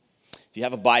If you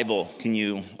have a Bible, can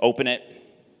you open it,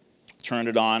 turn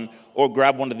it on, or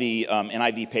grab one of the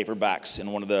NIV paperbacks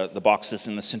in one of the boxes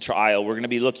in the center aisle. We're going to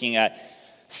be looking at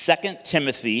 2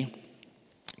 Timothy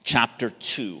chapter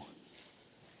 2,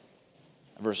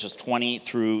 verses 20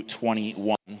 through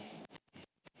 21.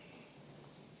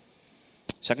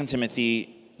 2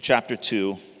 Timothy chapter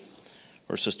 2,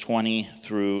 verses 20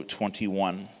 through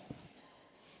 21.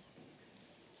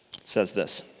 It says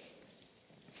this.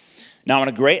 Now in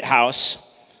a great house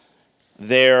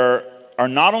there are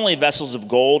not only vessels of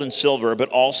gold and silver, but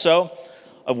also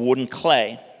of wood and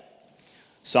clay,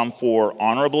 some for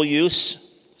honorable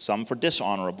use, some for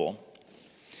dishonorable.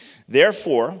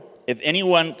 Therefore, if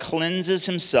anyone cleanses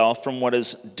himself from what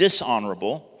is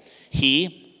dishonorable,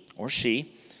 he or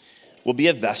she will be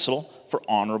a vessel for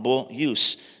honorable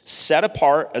use, set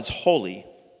apart as holy,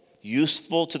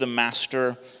 useful to the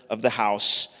master of the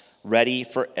house, ready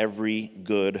for every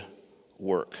good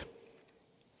work.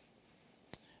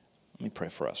 Let me pray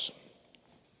for us.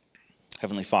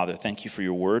 Heavenly Father, thank you for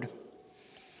your word.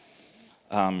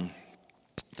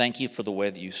 Thank you for the way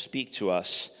that you speak to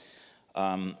us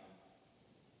through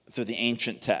the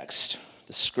ancient text,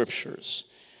 the scriptures.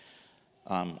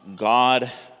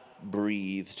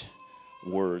 God-breathed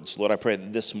words. Lord, I pray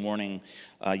that this morning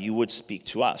you would speak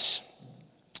to us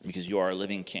because you are a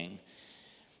living King.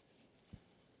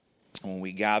 And when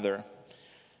we gather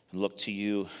and look to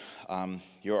you,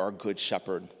 you're our good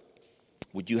shepherd.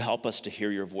 Would you help us to hear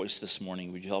your voice this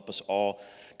morning? Would you help us all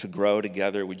to grow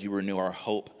together? Would you renew our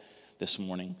hope this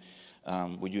morning?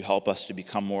 Would you help us to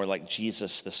become more like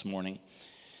Jesus this morning?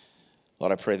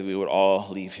 Lord, I pray that we would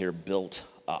all leave here built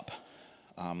up.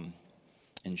 In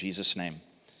Jesus' name,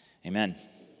 amen.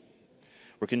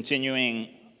 We're continuing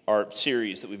our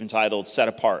series that we've entitled Set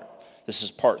Apart. This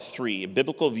is part 3, a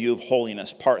biblical view of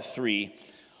holiness, part 3,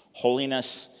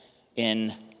 holiness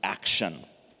in action.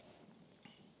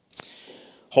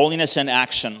 Holiness in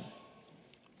action.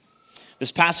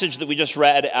 This passage that we just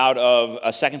read out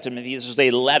of 2 Timothy, this is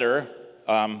a letter,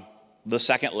 the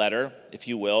second letter, if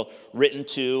you will, written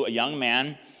to a young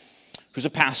man who's a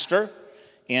pastor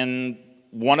in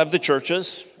one of the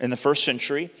churches in the first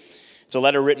century. It's a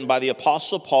letter written by the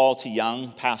Apostle Paul to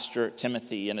young pastor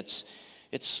Timothy, and it's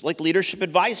like leadership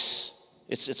advice.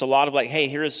 It's a lot of like, hey,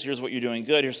 here's what you're doing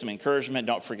good. Here's some encouragement.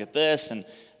 Don't forget this, and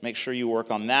make sure you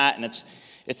work on that. And it's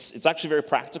actually very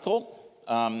practical,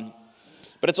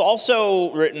 but it's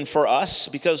also written for us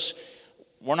because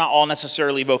we're not all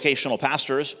necessarily vocational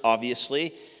pastors,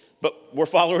 obviously, but we're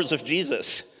followers of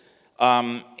Jesus,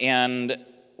 and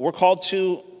we're called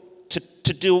to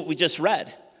do what we just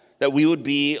read, that we would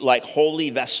be like holy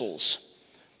vessels,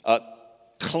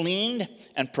 cleaned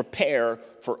and prepare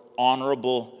for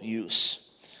honorable use.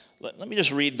 Let me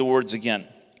just read the words again.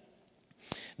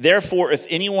 Therefore, if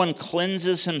anyone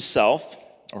cleanses himself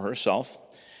or herself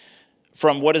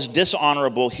from what is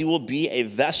dishonorable, he will be a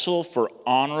vessel for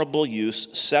honorable use,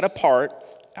 set apart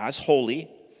as holy,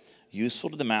 useful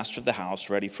to the master of the house,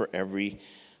 ready for every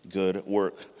good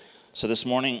work. So this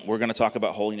morning, we're going to talk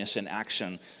about holiness in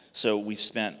action. So we've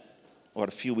spent, a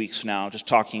few weeks now just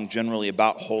talking generally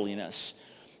about holiness.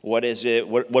 What is it?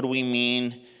 What do we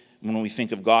mean when we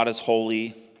think of God as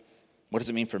holy? What does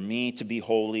it mean for me to be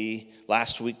holy?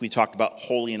 Last week we talked about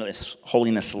holiness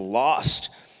lost,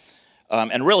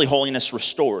 and really holiness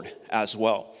restored as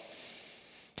well.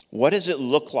 What does it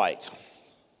look like?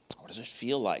 What does it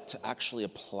feel like to actually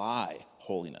apply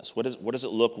holiness? What does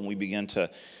it look when we begin to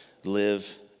live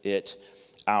it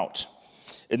out?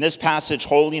 In this passage,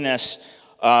 holiness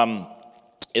the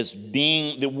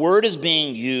word is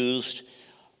being used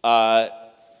to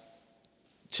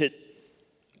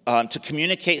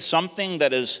communicate something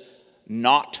that is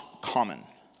not common.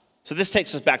 So this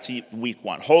takes us back to week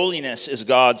 1. Holiness is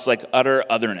God's utter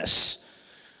otherness.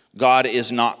 God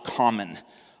is not common.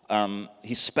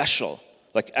 He's special,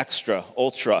 extra,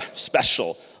 ultra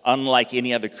special, unlike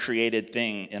any other created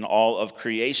thing in all of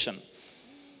creation.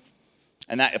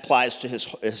 And that applies to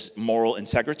his moral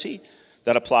integrity.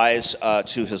 That applies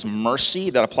to his mercy.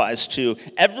 That applies to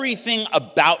everything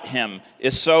about him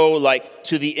is so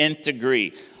to the nth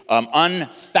degree,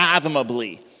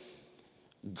 unfathomably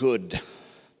good,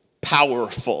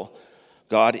 powerful.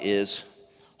 God is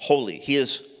holy. He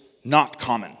is not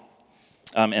common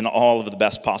in all of the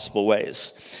best possible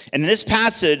ways. And in this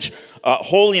passage,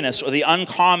 holiness or the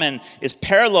uncommon is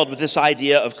paralleled with this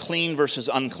idea of clean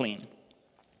versus unclean.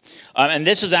 And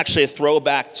this is actually a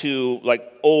throwback to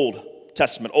Old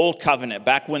Testament, Old Covenant,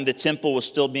 back when the temple was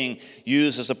still being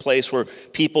used as a place where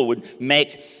people would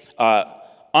make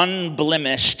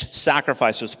unblemished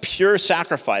sacrifices, pure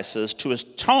sacrifices to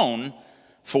atone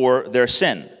for their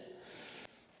sin.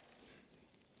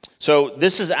 So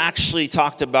this is actually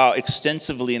talked about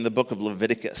extensively in the book of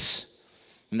Leviticus.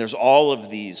 And there's all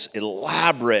of these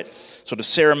elaborate sort of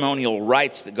ceremonial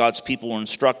rites that God's people were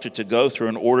instructed to go through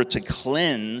in order to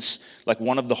cleanse like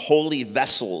one of the holy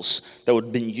vessels that would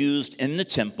have been used in the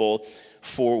temple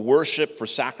for worship, for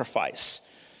sacrifice.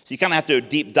 So you kind of have to do a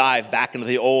deep dive back into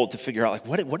the old to figure out like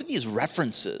what are these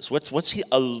references? What's he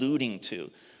alluding to?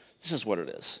 This is what it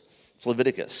is. It's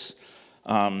Leviticus.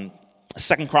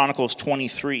 2 Chronicles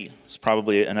 23 is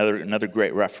probably another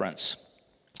great reference.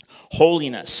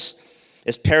 Holiness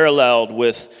is paralleled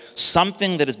with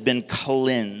something that has been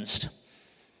cleansed.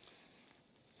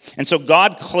 And so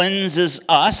God cleanses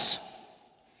us.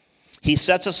 He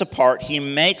sets us apart. He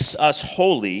makes us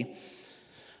holy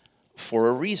for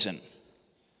a reason,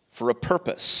 for a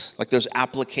purpose. Like there's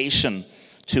application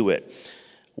to it.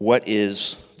 What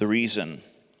is the reason?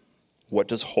 What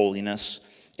does holiness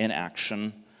in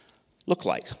action look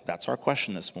like? That's our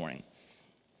question this morning.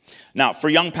 Now, for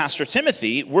young Pastor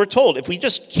Timothy, we're told, if we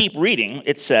just keep reading,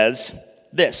 it says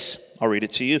this. I'll read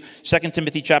it to you. 2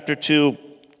 Timothy chapter 2,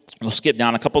 we'll skip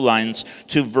down a couple lines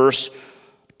to verse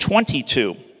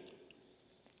 22.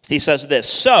 He says this,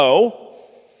 "So,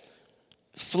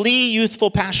 flee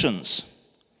youthful passions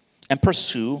and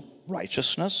pursue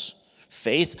righteousness,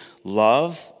 faith,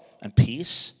 love, and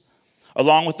peace,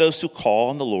 along with those who call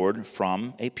on the Lord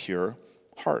from a pure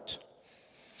heart.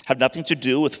 Have nothing to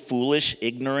do with foolish,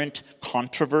 ignorant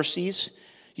controversies.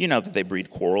 You know that they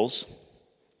breed quarrels.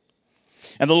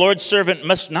 And the Lord's servant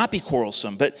must not be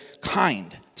quarrelsome, but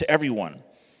kind to everyone,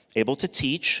 able to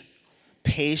teach,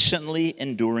 patiently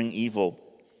enduring evil,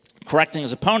 correcting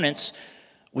his opponents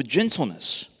with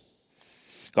gentleness.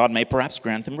 God may perhaps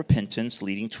grant them repentance,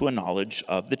 leading to a knowledge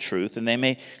of the truth, and they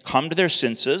may come to their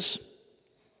senses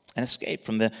and escape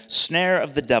from the snare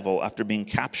of the devil after being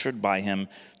captured by him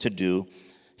to do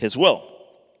his will."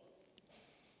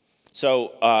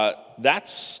 So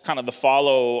that's kind of the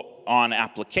follow-on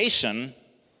application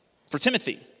for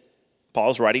Timothy.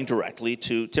 Paul's writing directly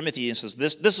to Timothy and says,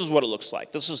 this is what it looks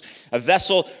like. This is a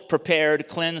vessel prepared,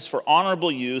 cleansed for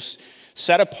honorable use,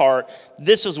 set apart.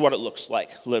 This is what it looks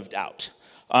like lived out.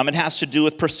 It has to do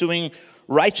with pursuing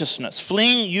righteousness,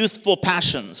 fleeing youthful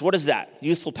passions. What is that?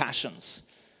 Youthful passions.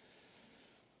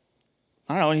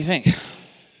 I don't know, what do you think?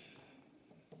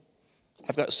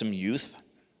 I've got some youth.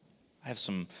 I have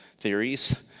some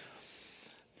theories.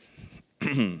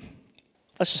 Let's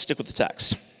just stick with the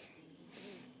text.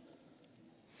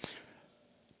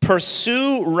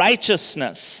 Pursue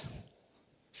righteousness,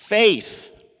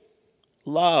 faith,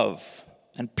 love,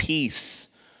 and peace,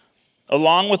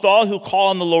 along with all who call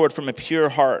on the Lord from a pure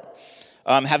heart.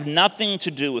 Have nothing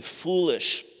to do with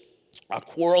foolish,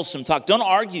 quarrelsome talk. Don't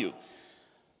argue.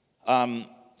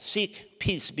 Seek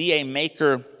peace, be a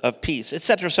maker of peace,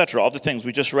 etc., all the things.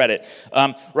 We just read it.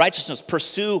 Righteousness,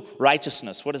 pursue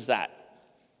righteousness. What is that?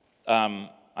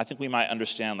 I think we might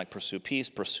understand like pursue peace,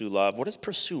 pursue love. What is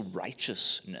pursue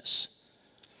righteousness?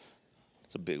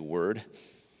 It's a big word.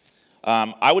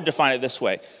 I would define it this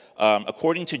way.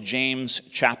 According to James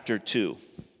chapter 2,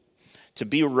 to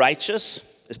be righteous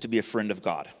is to be a friend of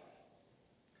God,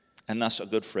 and thus a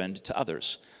good friend to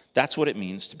others. That's what it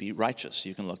means to be righteous.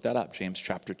 You can look that up, James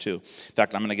chapter 2. In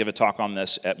fact, I'm going to give a talk on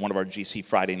this at one of our GC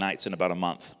Friday nights in about a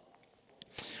month.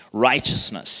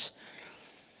 Righteousness.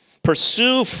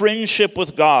 Pursue friendship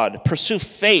with God. Pursue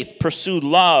faith. Pursue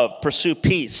love. Pursue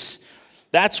peace.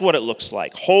 That's what it looks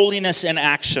like. Holiness in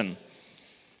action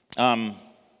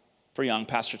for young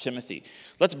Pastor Timothy.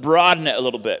 Let's broaden it a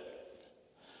little bit.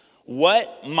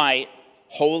 What might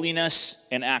holiness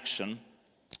in action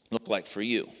look like for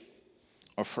you?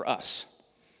 Or for us,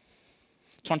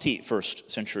 21st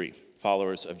century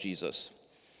followers of Jesus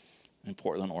in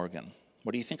Portland, Oregon.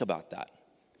 What do you think about that?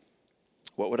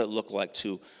 What would it look like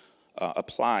to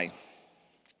apply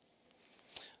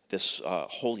this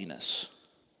holiness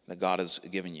that God has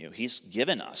given you? He's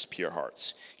given us pure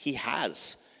hearts. He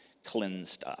has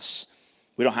cleansed us.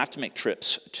 We don't have to make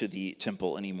trips to the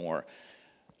temple anymore.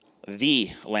 The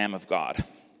Lamb of God,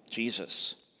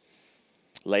 Jesus,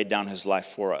 laid down his life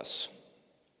for us.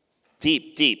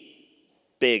 Deep,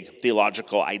 big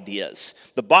theological ideas.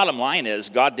 The bottom line is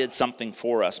God did something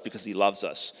for us because he loves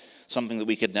us, something that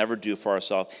we could never do for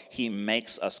ourselves. He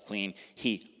makes us clean.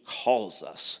 He calls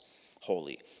us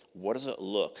holy. What does it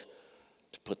look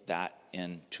to put that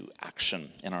into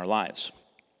action in our lives?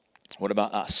 What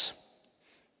about us?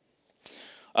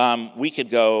 We could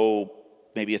go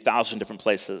maybe 1,000 different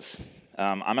places.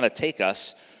 I'm going to take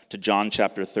us to John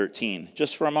chapter 13,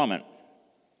 just for a moment.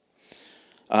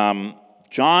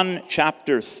 John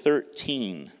chapter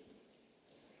 13.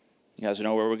 You guys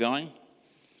know where we're going?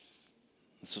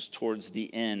 This was towards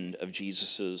the end of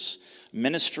Jesus'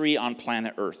 ministry on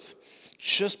planet Earth,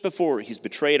 just before he's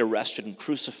betrayed, arrested, and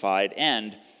crucified,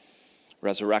 and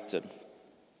resurrected.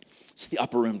 It's the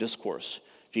upper room discourse.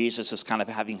 Jesus is kind of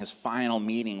having his final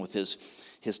meeting with his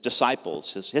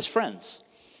disciples, his friends,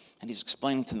 and he's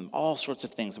explaining to them all sorts of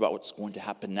things about what's going to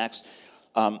happen next.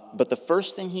 But the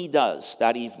first thing he does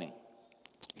that evening,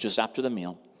 just after the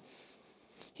meal,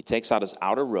 he takes out his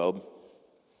outer robe,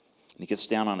 and he gets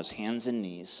down on his hands and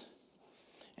knees,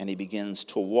 and he begins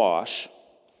to wash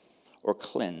or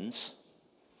cleanse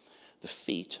the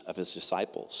feet of his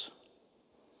disciples.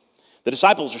 The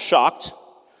disciples are shocked.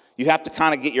 You have to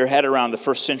kind of get your head around the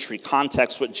first century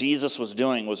context. What Jesus was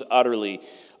doing was utterly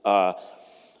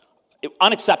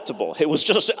unacceptable. It was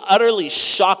just utterly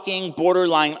shocking,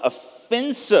 borderline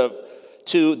offensive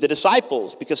to the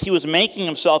disciples, because he was making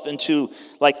himself into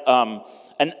like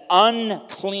an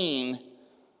unclean,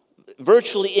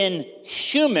 virtually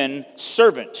inhuman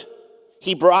servant.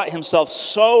 He brought himself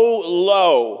so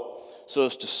low so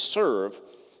as to serve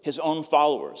his own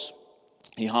followers.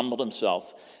 He humbled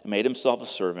himself and made himself a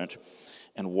servant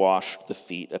and washed the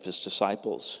feet of his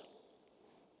disciples.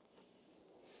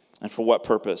 And for what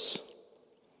purpose?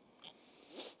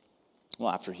 Well,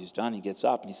 after he's done, he gets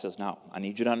up and he says, now, I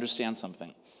need you to understand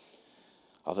something.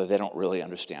 Although they don't really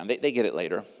understand. They get it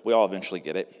later. We all eventually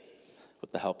get it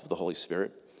with the help of the Holy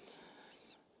Spirit.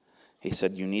 He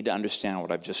said, you need to understand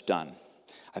what I've just done.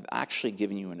 I've actually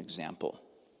given you an example.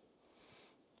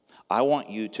 I want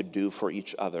you to do for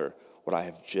each other what I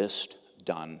have just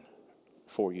done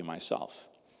for you myself.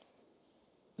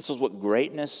 This is what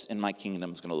greatness in my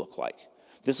kingdom is going to look like.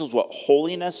 This is what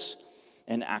holiness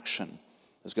in action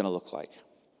is going to look like.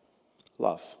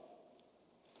 Love.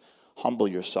 Humble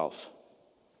yourself.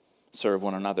 Serve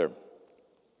one another.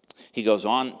 He goes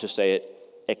on to say it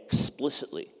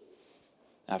explicitly.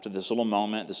 After this little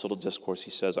moment, this little discourse,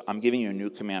 he says, I'm giving you a new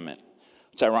commandment.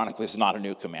 Which ironically is not a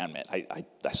new commandment. I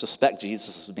suspect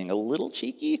Jesus is being a little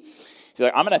cheeky. He's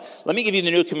like, let me give you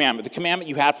the new commandment, the commandment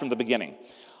you had from the beginning.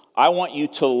 I want you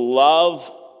to love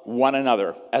one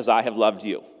another as I have loved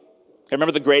you. Okay,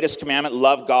 remember the greatest commandment,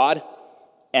 love God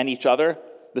and each other?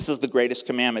 This is the greatest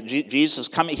commandment. Jesus is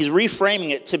coming, he's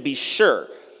reframing it to be sure.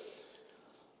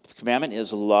 The commandment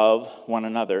is love one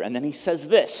another. And then he says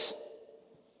this.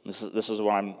 This is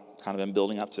what I'm kind of been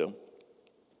building up to.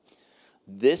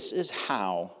 This is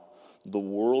how the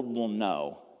world will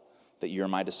know that you're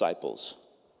my disciples,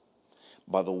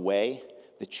 by the way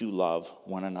that you love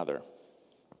one another.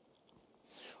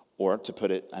 Or to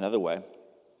put it another way,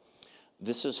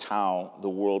 this is how the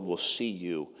world will see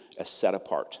you as set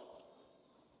apart,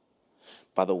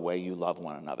 by the way you love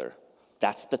one another.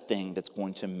 That's the thing that's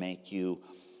going to make you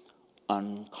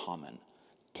uncommon,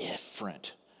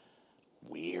 different,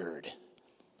 weird,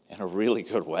 in a really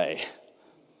good way.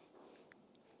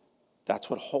 That's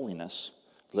what holiness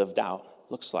lived out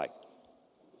looks like.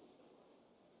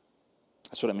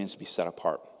 That's what it means to be set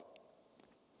apart.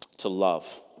 To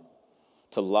love.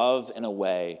 To love in a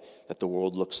way that the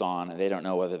world looks on and they don't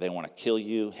know whether they want to kill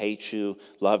you, hate you,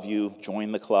 love you,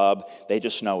 join the club. They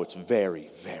just know it's very,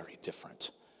 very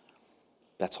different.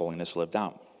 That's holiness lived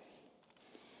out.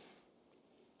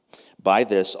 By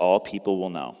this, all people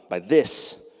will know. By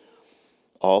this,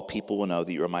 all people will know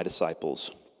that you are my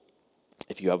disciples,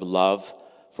 if you have love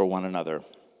for one another.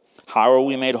 How are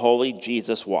we made holy?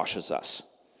 Jesus washes us.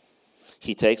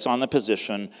 He takes on the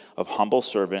position of humble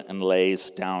servant and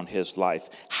lays down his life.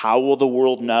 How will the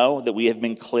world know that we have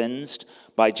been cleansed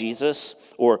by Jesus?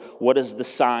 Or what is the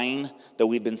sign that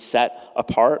we've been set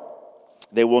apart?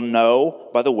 They will know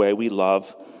by the way we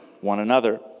love one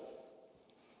another.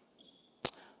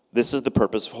 This is the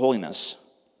purpose of holiness,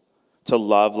 to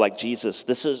love like Jesus.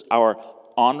 This is our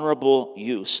honorable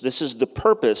use. This is the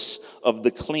purpose of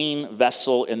the clean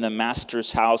vessel in the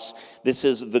master's house. This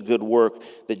is the good work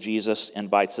that Jesus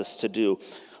invites us to do.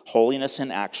 Holiness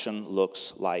in action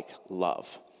looks like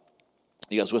love.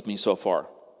 You guys with me so far?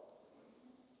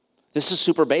 This is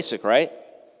super basic, right?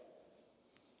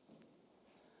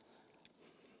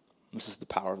 This is the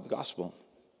power of the gospel.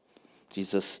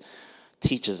 Jesus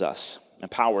teaches us,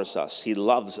 empowers us. He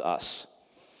loves us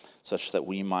such that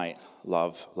we might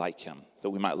love like him, that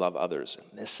we might love others.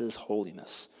 And this is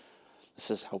holiness.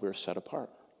 This is how we're set apart.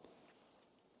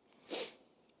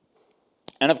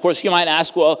 And of course, you might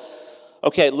ask, well,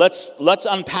 okay, let's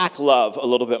unpack love a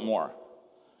little bit more.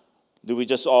 Do we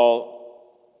just shall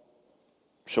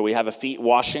we have a feet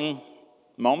washing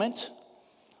moment?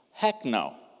 Heck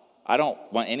no. I don't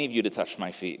want any of you to touch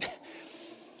my feet.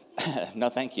 No,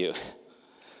 thank you.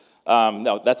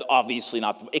 No, that's obviously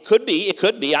not. It could be.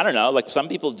 I don't know. Like some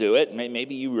people do it.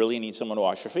 Maybe you really need someone to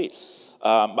wash your feet.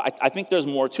 But I think there's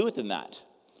more to it than that.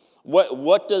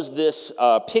 What does this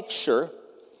picture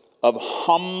of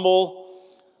humble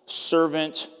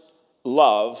servant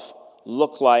love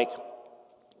look like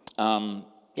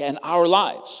in our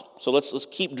lives? So let's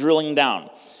keep drilling down.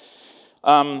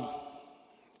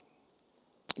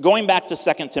 Going back to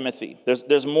 2 Timothy,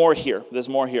 there's more here. There's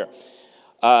more here.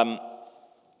 2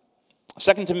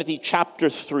 Timothy chapter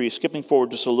 3, skipping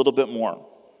forward just a little bit more.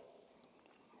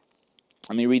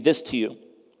 Let me read this to you.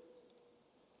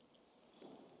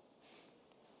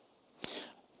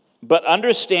 But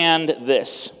understand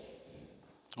this.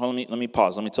 Well, let me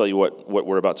pause. Let me tell you what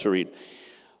we're about to read.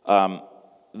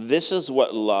 This is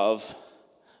what love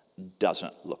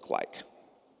doesn't look like.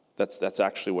 That's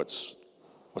actually what's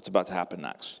about to happen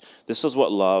next. This is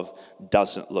what love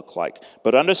doesn't look like.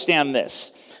 But understand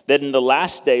this, that in the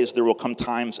last days there will come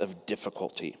times of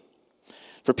difficulty.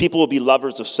 For people will be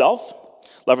lovers of self,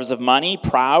 lovers of money,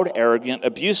 proud, arrogant,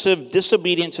 abusive,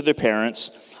 disobedient to their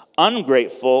parents,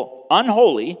 ungrateful,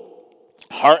 unholy,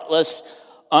 heartless,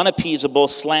 unappeasable,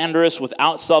 slanderous,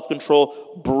 without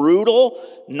self-control, brutal,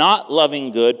 not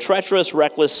loving good, treacherous,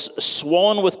 reckless,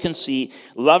 swollen with conceit,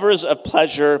 lovers of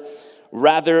pleasure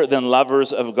rather than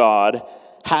lovers of God,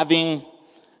 having,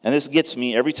 and this gets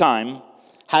me every time,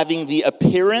 having the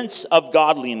appearance of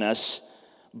godliness,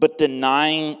 but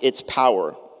denying its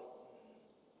power.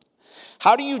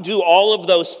 How do you do all of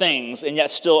those things and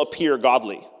yet still appear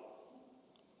godly?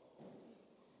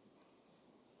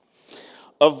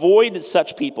 Avoid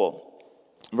such people.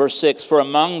 Verse 6, for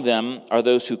among them are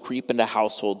those who creep into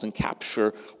households and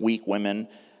capture weak women.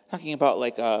 Talking about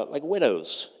like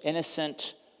widows,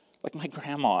 innocent, like my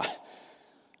grandma,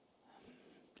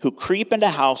 who creep into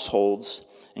households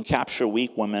and capture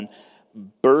weak women,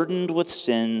 burdened with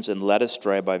sins and led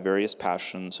astray by various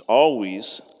passions,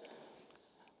 always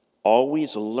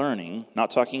learning,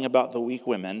 not talking about the weak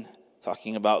women,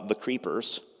 talking about the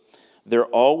creepers. They're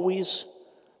always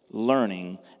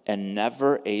learning and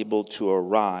never able to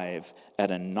arrive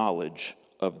at a knowledge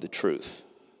of the truth.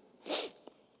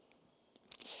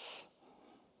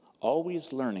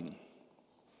 Always learning,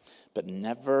 but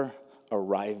never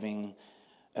arriving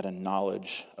at a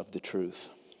knowledge of the truth.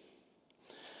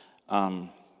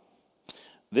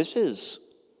 This is,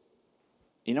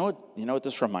 you know what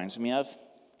this reminds me of?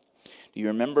 Do you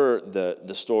remember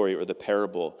the story or the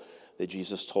parable that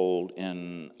Jesus told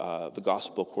in the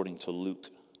Gospel according to Luke?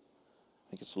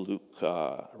 I think it's Luke,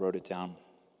 I wrote it down.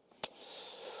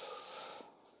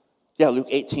 Yeah, Luke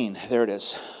 18, there it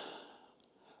is.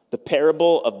 The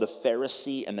parable of the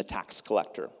Pharisee and the tax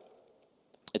collector.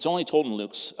 It's only told in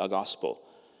Luke's Gospel.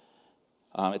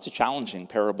 It's a challenging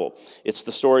parable. It's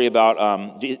the story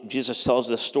about, Jesus tells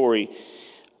this story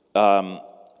about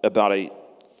a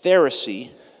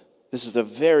Pharisee. This is a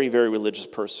very, very religious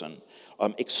person,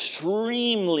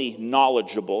 extremely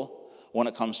knowledgeable when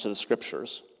it comes to the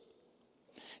scriptures.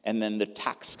 And then the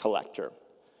tax collector.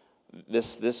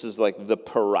 This is like the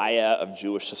pariah of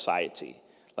Jewish society.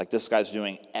 Like this guy's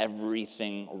doing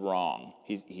everything wrong.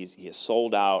 He is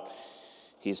sold out.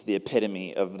 He's the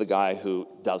epitome of the guy who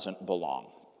doesn't belong.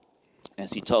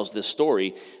 As he tells this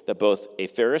story, that both a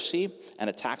Pharisee and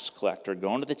a tax collector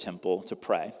go into the temple to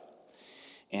pray.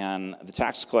 And the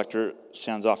tax collector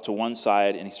stands off to one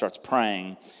side and he starts praying.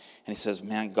 And he says,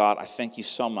 man, God, I thank you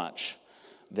so much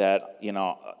that,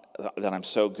 that I'm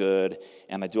so good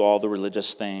and I do all the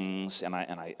religious things and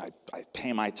I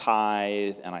pay my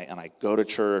tithe and I go to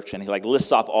church. And he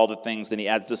lists off all the things. Then he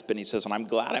adds this bit and he says, and I'm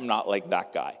glad I'm not like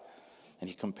that guy. And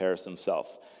he compares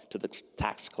himself to the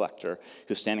tax collector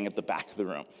who's standing at the back of the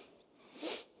room.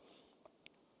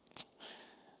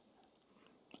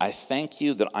 I thank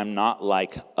you that I'm not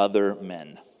like other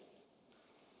men,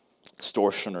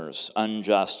 extortioners,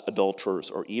 unjust,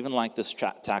 adulterers, or even like this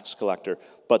tax collector,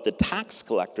 but the tax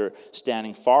collector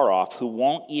standing far off who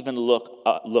won't even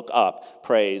look up,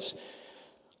 prays,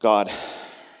 God,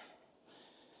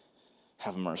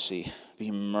 have mercy,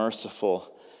 be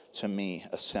merciful to me,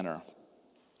 a sinner.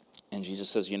 And Jesus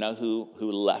says, you know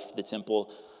who left the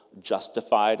temple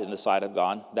justified in the sight of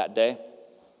God that day?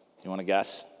 You want to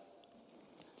guess?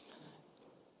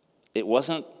 It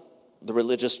wasn't the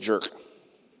religious jerk.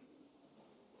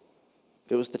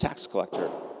 It was the tax collector.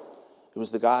 It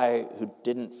was the guy who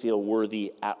didn't feel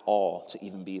worthy at all to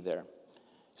even be there.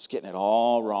 He's getting it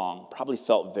all wrong, probably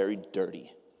felt very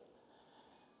dirty.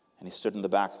 And he stood in the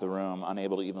back of the room,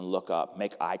 unable to even look up,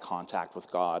 make eye contact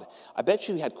with God. I bet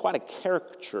you he had quite a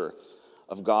caricature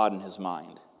of God in his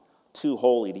mind, too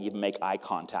holy to even make eye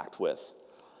contact with.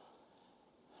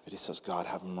 But he says, God,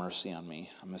 have mercy on me.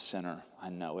 I'm a sinner. I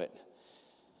know it.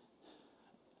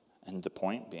 And the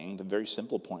point being, the very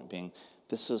simple point being,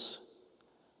 this is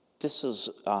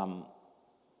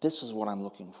what I'm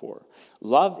looking for.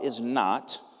 Love is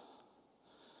not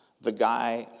the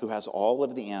guy who has all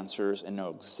of the answers and know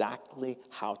exactly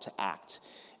how to act.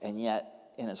 And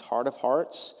yet, in his heart of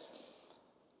hearts,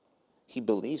 he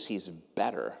believes he's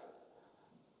better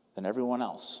than everyone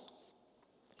else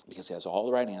because he has all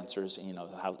the right answers and he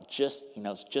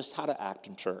knows just how to act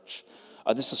in church.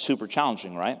 This is super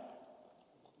challenging, right?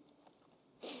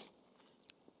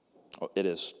 Oh, it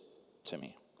is to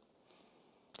me.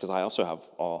 Because I also have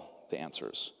all the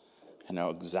answers and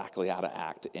know exactly how to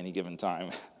act at any given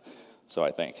time. So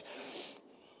I think.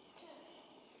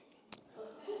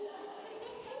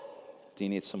 Do you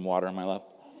need some water, my love?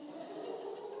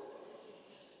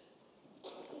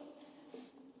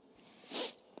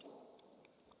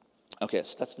 Okay,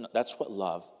 so that's what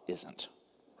love isn't,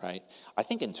 right? I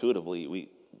think intuitively we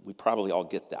probably all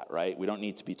get that, right? We don't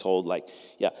need to be told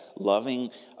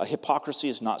loving, hypocrisy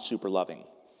is not super loving.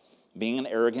 Being an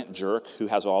arrogant jerk who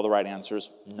has all the right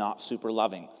answers, not super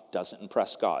loving, doesn't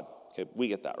impress God. Okay, we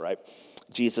get that, right?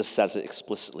 Jesus says it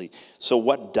explicitly. So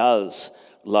what does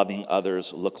loving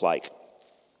others look like?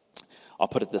 I'll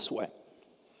put it this way.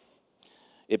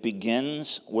 It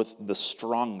begins with the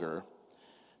stronger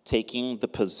taking the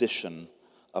position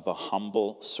of a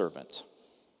humble servant.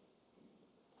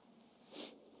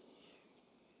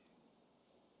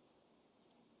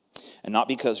 And not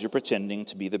because you're pretending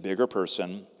to be the bigger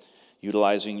person,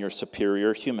 utilizing your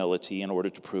superior humility in order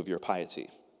to prove your piety.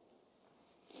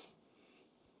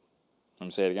 Let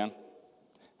me say it again.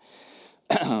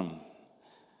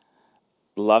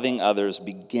 Loving others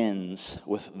begins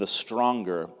with the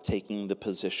stronger taking the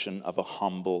position of a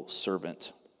humble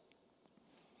servant.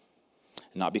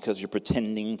 Not because you're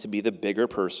pretending to be the bigger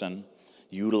person,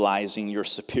 utilizing your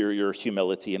superior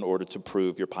humility in order to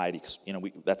prove your piety. 'Cause,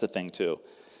 that's a thing too.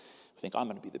 I think I'm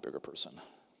going to be the bigger person.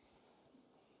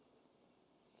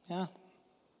 Yeah.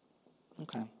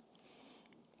 Okay.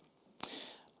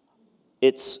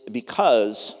 It's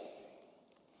because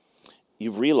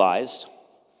you've realized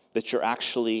that you're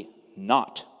actually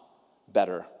not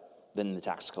better than the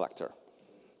tax collector.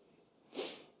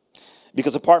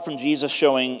 Because apart from Jesus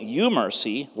showing you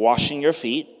mercy, washing your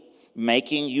feet,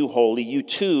 making you holy, you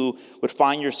too would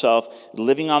find yourself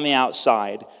living on the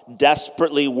outside,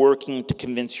 desperately working to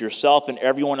convince yourself and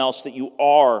everyone else that you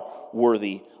are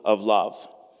worthy of love.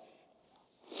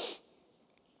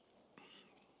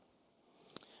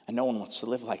 And no one wants to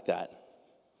live like that.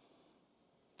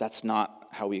 That's not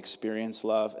how we experience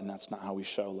love, and that's not how we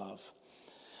show love.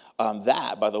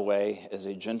 That, by the way, is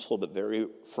a gentle but very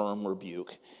firm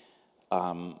rebuke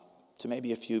to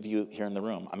maybe a few of you here in the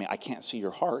room. I mean, I can't see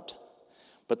your heart,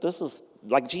 but this is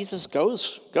like Jesus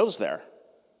goes there,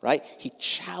 right? He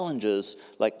challenges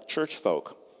like church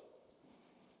folk.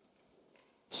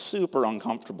 Super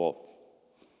uncomfortable.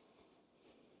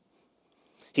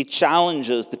 He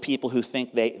challenges the people who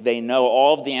think they know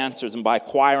all of the answers, and by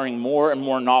acquiring more and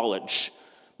more knowledge,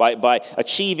 by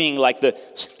achieving like the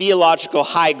theological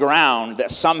high ground, that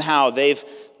somehow they've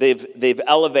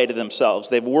elevated themselves,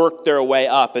 they've worked their way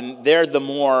up, and they're the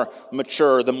more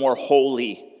mature, the more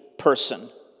holy person.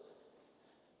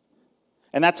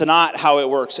 And that's not how it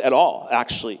works at all,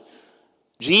 actually.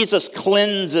 Jesus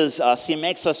cleanses us, he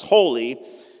makes us holy,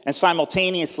 and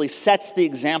simultaneously sets the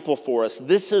example for us.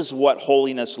 This is what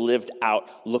holiness lived out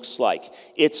looks like.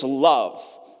 It's love.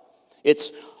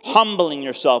 It's humbling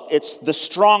yourself. It's the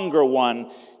stronger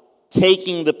one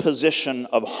taking the position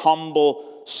of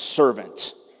humble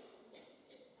servant.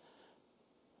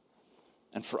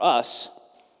 And for us,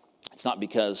 it's not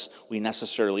because we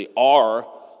necessarily are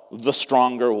the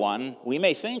stronger one. We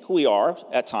may think we are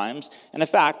at times. And in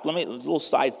fact, a little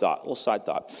side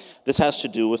thought. This has to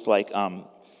do with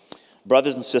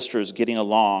brothers and sisters getting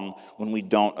along when we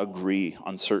don't agree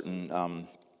on certain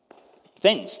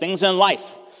things in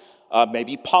life,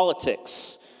 maybe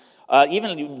politics.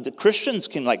 Even the Christians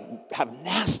can have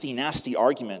nasty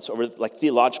arguments over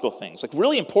theological things,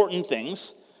 really important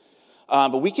things.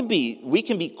 But we can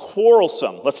be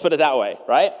quarrelsome. Let's put it that way,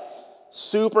 right?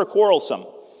 Super quarrelsome.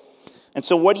 And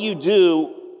so, what do you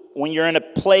do when you're in a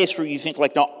place where you think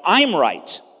no, I'm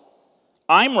right?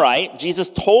 I'm right. Jesus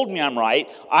told me I'm right.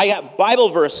 I got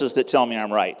Bible verses that tell me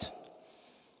I'm right.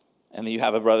 And then you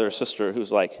have a brother or sister who's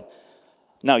like,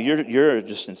 no, you're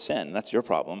just in sin. That's your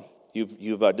problem.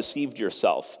 You've deceived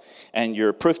yourself. And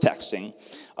you're proof texting,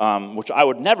 which I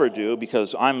would never do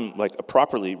because I'm a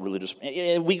properly religious.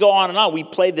 We go on and on. We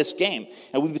play this game.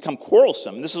 And we become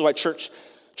quarrelsome. And this is why church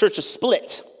is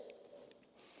split.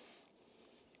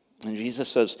 And Jesus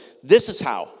says, this is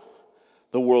how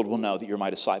the world will know that you're my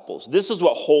disciples. This is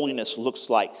what holiness looks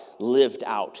like lived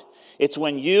out. It's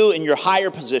when you, in your higher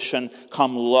position,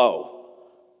 come low.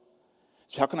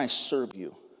 So how can I serve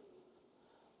you?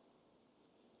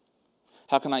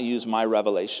 How can I use my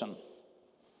revelation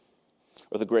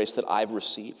or the grace that I've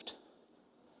received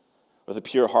or the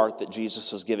pure heart that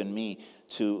Jesus has given me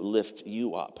to lift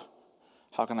you up?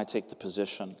 How can I take the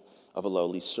position of a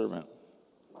lowly servant?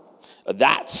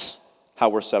 That's how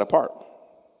we're set apart.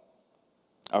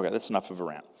 Okay, that's enough of a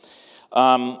rant.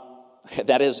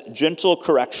 That is gentle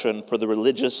correction for the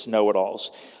religious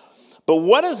know-it-alls. But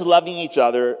what does loving each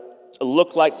other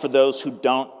look like for those who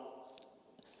don't?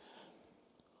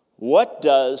 What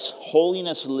does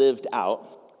holiness lived out,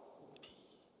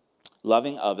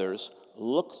 loving others,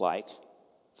 look like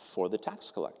for the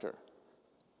tax collector?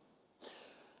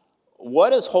 What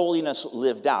does holiness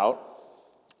lived out,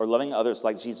 or loving others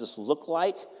like Jesus, look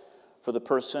like for the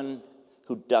person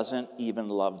who doesn't even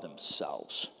love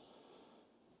themselves?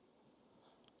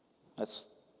 That's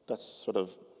sort of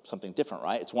something different,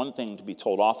 right? It's one thing to be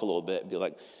told off a little bit and be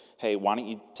like, hey, why don't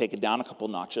you take it down a couple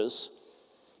notches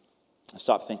and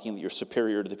stop thinking that you're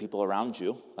superior to the people around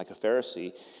you, like a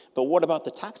Pharisee. But what about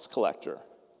the tax collector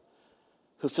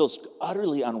who feels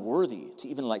utterly unworthy to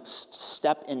even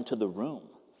step into the room?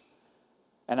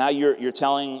 And now you're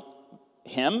telling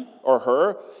him or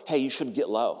her, hey, you should get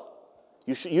low.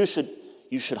 You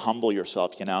should humble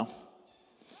yourself, you know.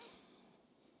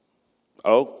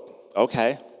 Oh,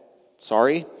 okay.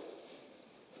 Sorry.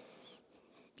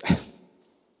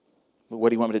 What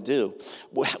do you want me to do?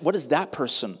 What is that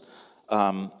person?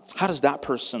 How does that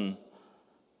person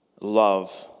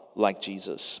love like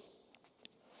Jesus?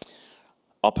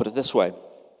 I'll put it this way.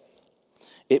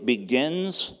 It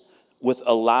begins with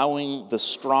allowing the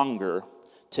stronger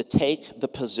to take the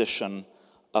position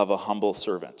of a humble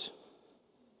servant.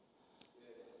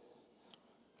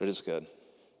 It is good.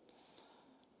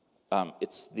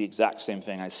 It's the exact same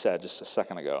thing I said just a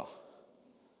second ago.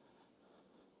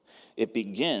 It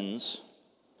begins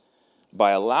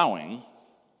by allowing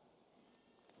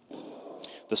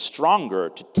the stronger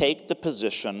to take the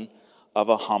position of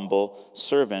a humble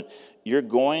servant. You're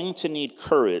going to need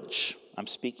courage. I'm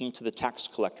speaking to the tax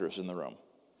collectors in the room.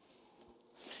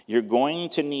 You're going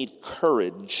to need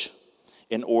courage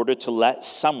in order to let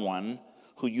someone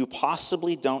who you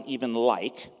possibly don't even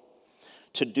like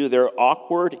to do their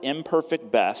awkward,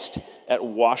 imperfect best at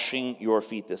washing your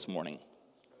feet this morning.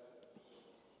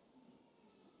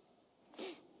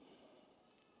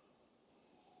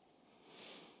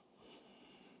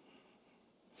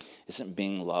 Isn't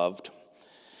being loved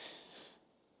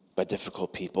by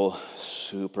difficult people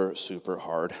super, super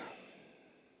hard?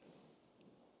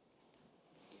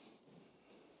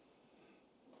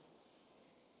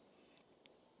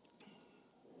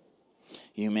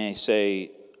 You may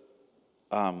say,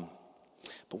 but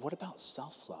what about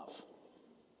self-love?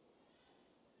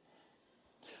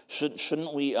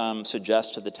 Shouldn't we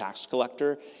suggest to the tax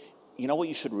collector, you know what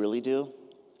you should really do,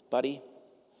 buddy?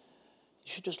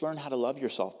 You should just learn how to love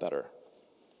yourself better.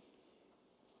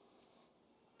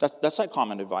 That's like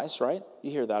common advice, right?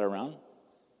 You hear that around.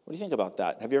 What do you think about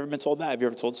that? Have you ever been told that? Have you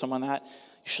ever told someone that? You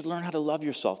should learn how to love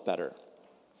yourself better.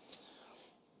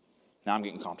 Now I'm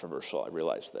getting controversial. I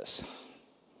realize this.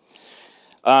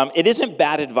 It isn't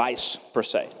bad advice, per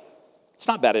se. It's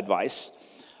not bad advice.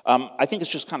 I think it's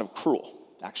just kind of cruel,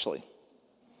 actually.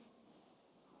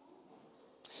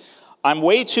 I'm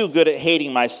way too good at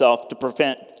hating myself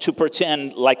to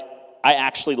pretend like I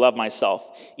actually love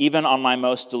myself, even on my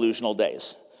most delusional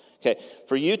days. Okay,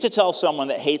 for you to tell someone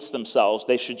that hates themselves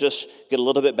they should just get a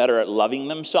little bit better at loving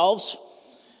themselves,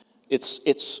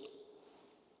 it's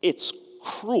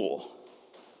cruel.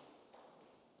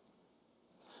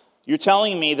 You're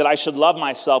telling me that I should love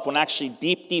myself when actually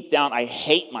deep down I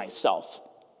hate myself.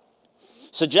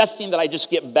 Suggesting that I just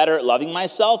get better at loving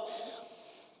myself,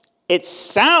 it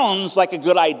sounds like a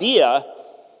good idea,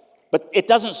 but it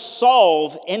doesn't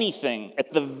solve anything.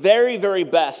 At the very, very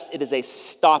best, it is a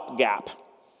stopgap.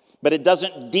 But it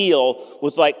doesn't deal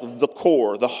with the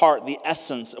core, the heart, the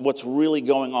essence of what's really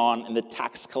going on in the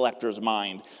tax collector's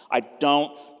mind. I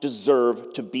don't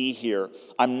deserve to be here.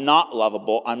 I'm not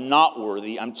lovable. I'm not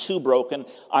worthy. I'm too broken.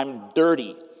 I'm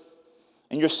dirty.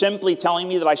 And you're simply telling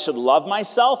me that I should love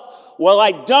myself? Well,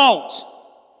 I don't.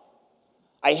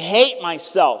 I hate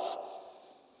myself.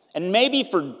 And maybe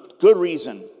for good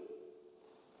reason.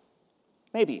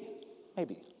 Maybe.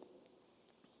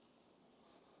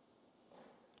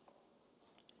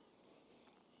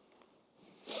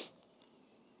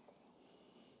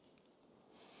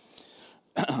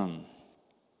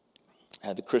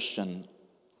 The Christian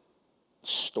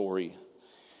story,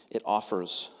 it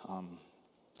offers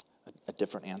a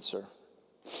different answer.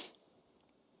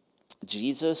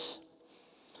 Jesus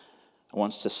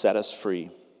wants to set us free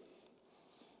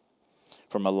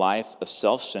from a life of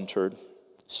self-centered,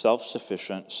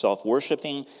 self-sufficient,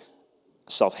 self-worshiping,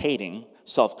 self-hating,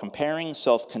 self-comparing,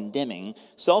 self-condemning,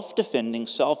 self-defending,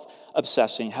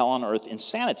 self-obsessing, hell on earth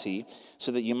insanity,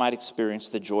 so that you might experience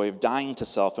the joy of dying to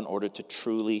self in order to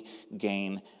truly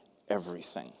gain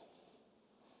everything.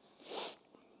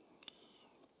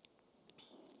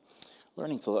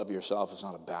 Learning to love yourself is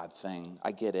not a bad thing.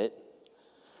 I get it.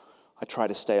 I try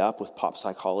to stay up with pop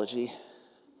psychology.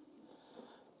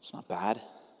 It's not bad.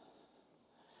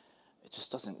 It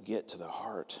just doesn't get to the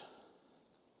heart.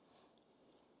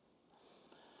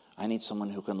 I need someone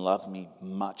who can love me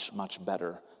much, much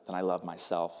better than I love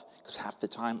myself, because half the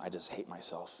time I just hate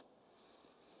myself.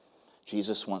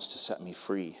 Jesus wants to set me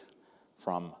free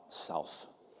from self.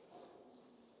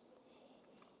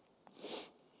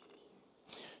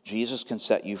 Jesus can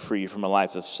set you free from a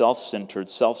life of self-centered,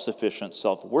 self-sufficient,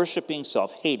 self-worshiping,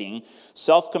 self-hating,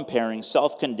 self-comparing,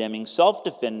 self-condemning,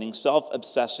 self-defending,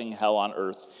 self-obsessing, hell on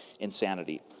earth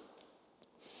insanity,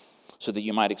 so that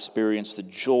you might experience the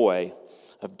joy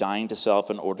of dying to self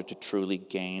in order to truly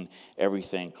gain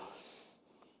everything.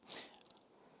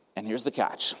 And here's the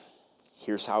catch.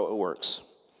 Here's how it works.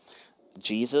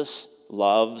 Jesus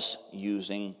loves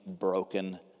using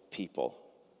broken people.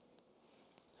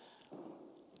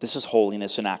 This is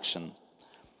holiness in action.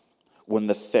 When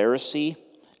the Pharisee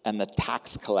and the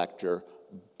tax collector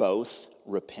both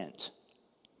repent.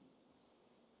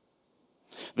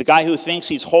 The guy who thinks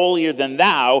he's holier than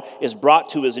thou is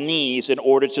brought to his knees in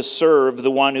order to serve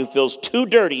the one who feels too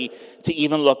dirty to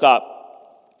even look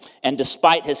up. And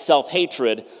despite his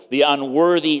self-hatred, the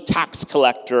unworthy tax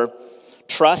collector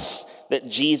trusts that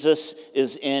Jesus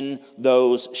is in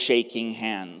those shaking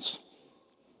hands.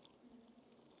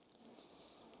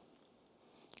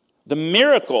 The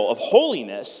miracle of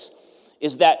holiness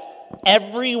is that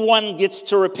everyone gets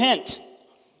to repent.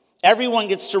 Everyone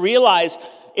gets to realize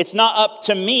it's not up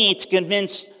to me to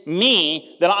convince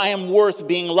me that I am worth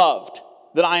being loved,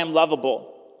 that I am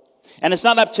lovable. And it's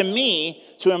not up to me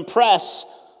to impress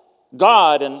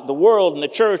God and the world and the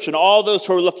church and all those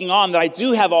who are looking on that I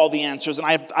do have all the answers and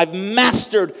I've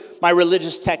mastered my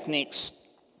religious techniques.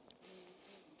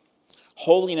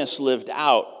 Holiness lived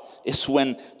out is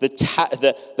when the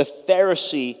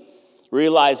Pharisee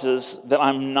realizes that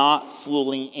I'm not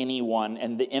fooling anyone,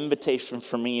 and the invitation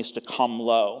for me is to come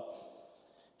low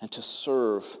and to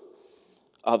serve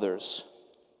others.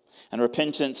 And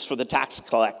repentance for the tax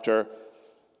collector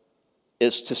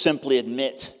is to simply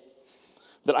admit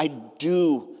that I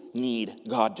do need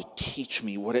God to teach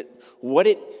me what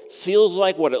it feels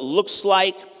like, what it looks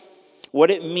like,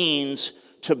 what it means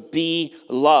to be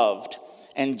loved.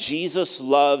 And Jesus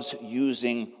loves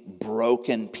using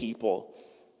broken people.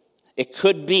 It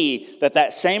could be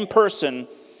that same person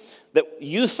that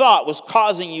you thought was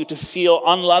causing you to feel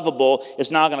unlovable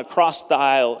is now going to cross the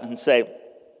aisle and say,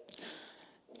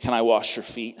 "Can I wash your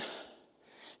feet?"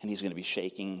 And he's going to be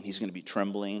shaking, he's going to be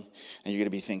trembling, and you're going to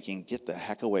be thinking, "Get the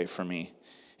heck away from me.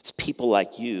 It's people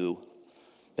like you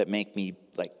that make me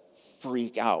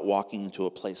freak out walking into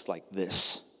a place like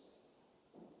this.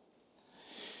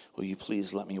 Will you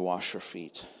please let me wash your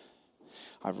feet?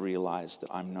 I've realized that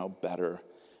I'm no better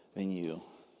than you.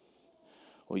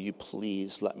 Will you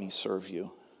please let me serve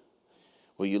you?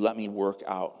 Will you let me work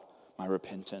out my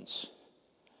repentance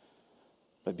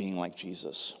by being like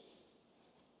Jesus?"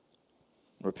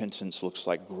 Repentance looks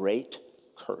like great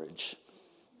courage.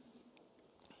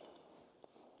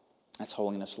 That's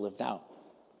holiness lived out.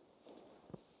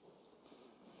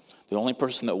 The only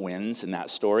person that wins in that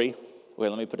story,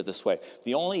 let me put it this way.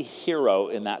 The only hero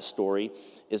in that story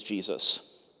is Jesus.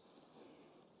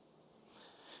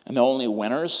 And the only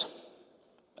winners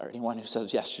are anyone who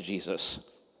says yes to Jesus.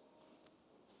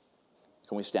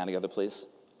 Can we stand together, please?